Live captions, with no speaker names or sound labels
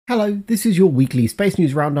Hello, this is your weekly Space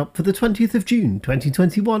News Roundup for the 20th of June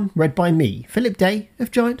 2021, read by me, Philip Day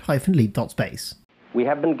of Giant-Leap.Space. We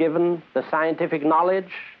have been given the scientific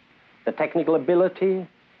knowledge, the technical ability,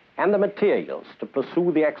 and the materials to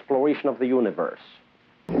pursue the exploration of the universe.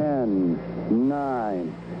 10,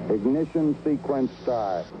 9, ignition sequence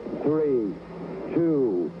start. 3,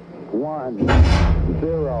 2, 1,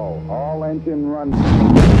 0, all engine run.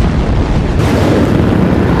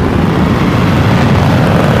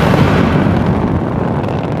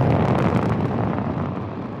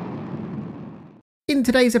 In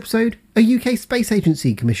today's episode, a UK Space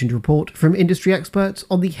Agency commissioned report from industry experts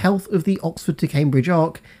on the health of the Oxford to Cambridge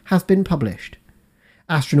arc has been published.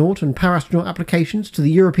 Astronaut and parastronaut applications to the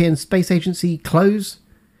European Space Agency close.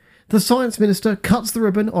 The Science Minister cuts the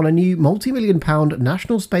ribbon on a new multi-million-pound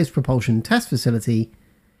National Space Propulsion Test Facility.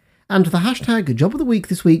 And the hashtag Job of the Week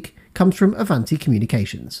this week comes from Avanti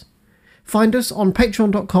Communications. Find us on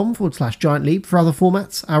patreon.com/giantleap for other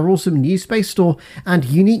formats, our awesome new space store, and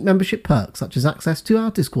unique membership perks such as access to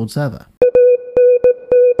our Discord server.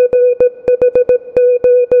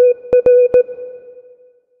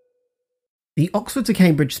 The Oxford to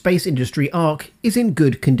Cambridge space industry arc is in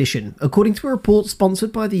good condition, according to a report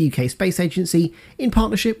sponsored by the UK Space Agency in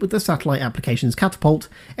partnership with the Satellite Applications Catapult,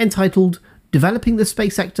 entitled Developing the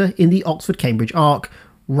Space Sector in the Oxford-Cambridge Arc,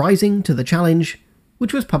 Rising to the Challenge,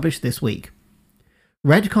 which was published this week.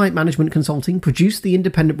 Red Kite Management Consulting produced the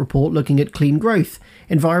independent report looking at clean growth,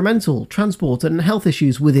 environmental, transport and health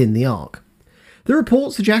issues within the ARC. The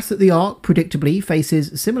report suggests that the ARC predictably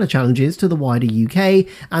faces similar challenges to the wider UK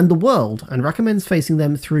and the world and recommends facing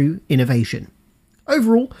them through innovation.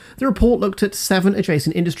 Overall, the report looked at 7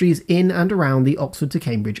 adjacent industries in and around the Oxford to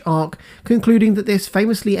Cambridge arc, concluding that this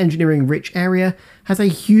famously engineering-rich area has a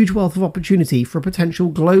huge wealth of opportunity for a potential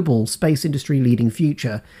global space industry leading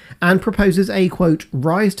future, and proposes a, quote,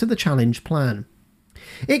 rise to the challenge plan.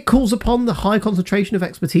 It calls upon the high concentration of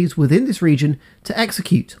expertise within this region to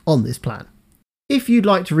execute on this plan. If you'd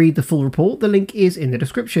like to read the full report, the link is in the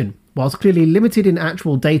description. Whilst clearly limited in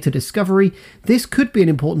actual data discovery, this could be an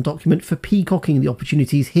important document for peacocking the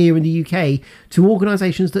opportunities here in the UK to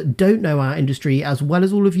organisations that don't know our industry as well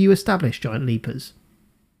as all of you established giant leapers.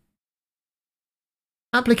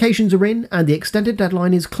 Applications are in and the extended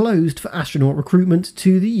deadline is closed for astronaut recruitment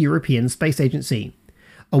to the European Space Agency.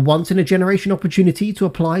 A once-in-a-generation opportunity to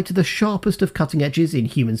apply to the sharpest of cutting edges in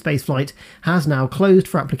human spaceflight has now closed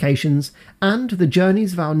for applications, and the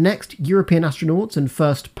journeys of our next European astronauts and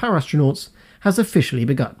first parastronauts has officially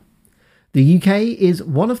begun. The UK is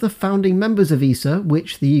one of the founding members of ESA,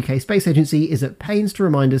 which the UK Space Agency is at pains to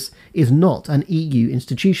remind us is not an EU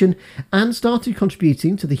institution, and started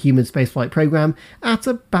contributing to the human spaceflight programme at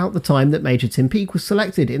about the time that Major Tim Peake was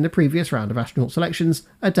selected in the previous round of astronaut selections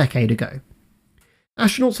a decade ago.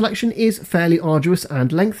 Astronaut selection is fairly arduous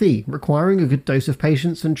and lengthy, requiring a good dose of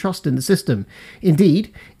patience and trust in the system.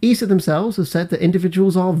 Indeed, ESA themselves have said that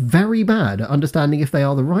individuals are very bad at understanding if they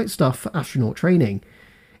are the right stuff for astronaut training.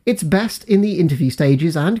 It's best in the interview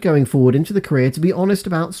stages and going forward into the career to be honest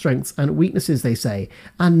about strengths and weaknesses, they say,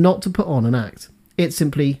 and not to put on an act. It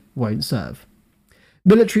simply won't serve.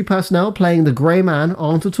 Military personnel playing the grey man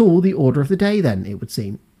aren't at all the order of the day then, it would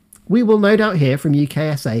seem. We will no doubt hear from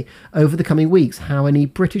UKSA over the coming weeks how any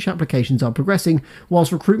British applications are progressing,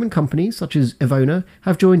 whilst recruitment companies such as Evona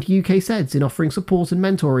have joined UK SEDS in offering support and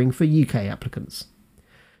mentoring for UK applicants.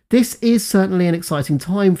 This is certainly an exciting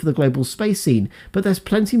time for the global space scene, but there's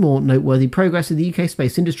plenty more noteworthy progress in the UK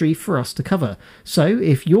space industry for us to cover. So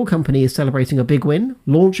if your company is celebrating a big win,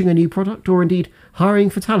 launching a new product, or indeed hiring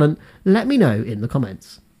for talent, let me know in the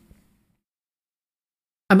comments.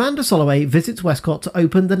 Amanda Soloway visits Westcott to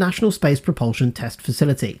open the National Space Propulsion Test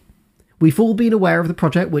Facility. We've all been aware of the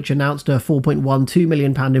project, which announced a £4.12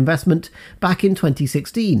 million investment back in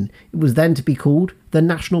 2016. It was then to be called the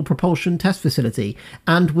National Propulsion Test Facility,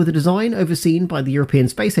 and with a design overseen by the European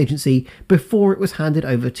Space Agency before it was handed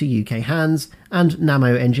over to UK hands and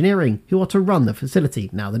Nammo Engineering, who are to run the facility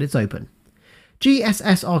now that it's open.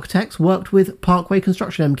 GSS Architects worked with Parkway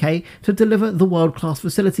Construction MK to deliver the world-class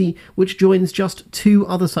facility, which joins just 2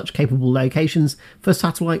 other such capable locations for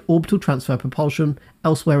satellite orbital transfer propulsion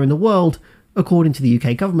elsewhere in the world, according to the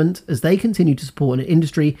UK government, as they continue to support an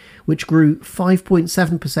industry which grew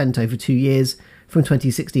 5.7% over 2 years, from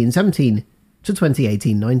 2016-17 to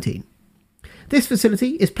 2018-19. This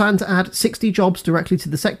facility is planned to add 60 jobs directly to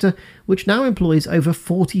the sector, which now employs over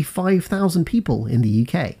 45,000 people in the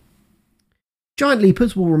UK. Giant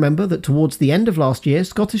Leapers will remember that towards the end of last year,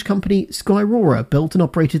 Scottish company Skyrora built and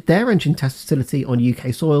operated their engine test facility on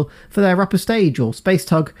UK soil for their upper stage or space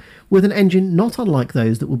tug, with an engine not unlike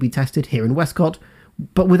those that will be tested here in Westcott,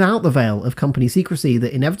 but without the veil of company secrecy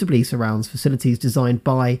that inevitably surrounds facilities designed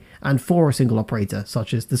by and for a single operator,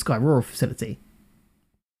 such as the Skyrora facility.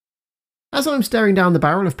 As I'm staring down the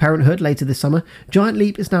barrel of parenthood later this summer, Giant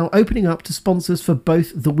Leap is now opening up to sponsors for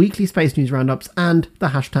both the weekly Space News Roundups and the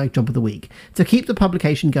hashtag Job of the Week, to keep the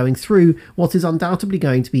publication going through what is undoubtedly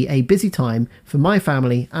going to be a busy time for my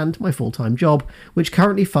family and my full-time job, which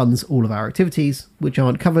currently funds all of our activities, which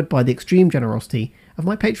aren't covered by the extreme generosity of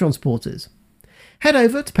my Patreon supporters. Head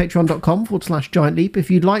over to patreon.com/giantleap if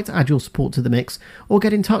you'd like to add your support to the mix, or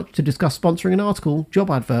get in touch to discuss sponsoring an article, job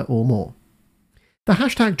advert, or more. The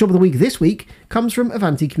hashtag Job of the Week this week comes from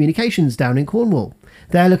Avanti Communications down in Cornwall.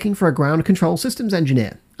 They're looking for a ground control systems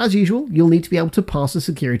engineer. As usual, you'll need to be able to pass a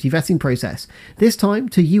security vetting process, this time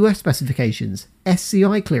to US specifications.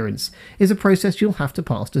 SCI clearance is a process you'll have to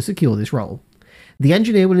pass to secure this role. The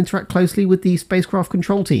engineer will interact closely with the spacecraft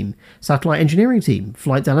control team, satellite engineering team,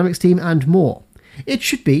 flight dynamics team, and more. It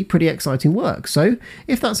should be pretty exciting work, so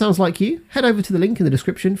if that sounds like you, head over to the link in the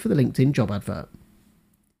description for the LinkedIn job advert.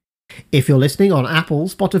 If you're listening on Apple,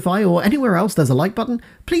 Spotify, or anywhere else there's a like button,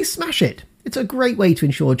 please smash it. It's a great way to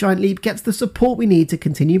ensure Giant Leap gets the support we need to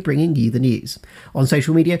continue bringing you the news. On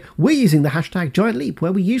social media, we're using the hashtag Giant Leap,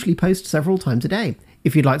 where we usually post several times a day.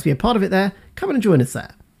 If you'd like to be a part of it there, come and join us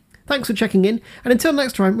there. Thanks for checking in, and until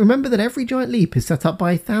next time, remember that every giant leap is set up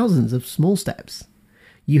by thousands of small steps.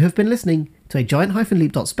 You have been listening to a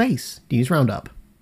giant-leap.space news roundup.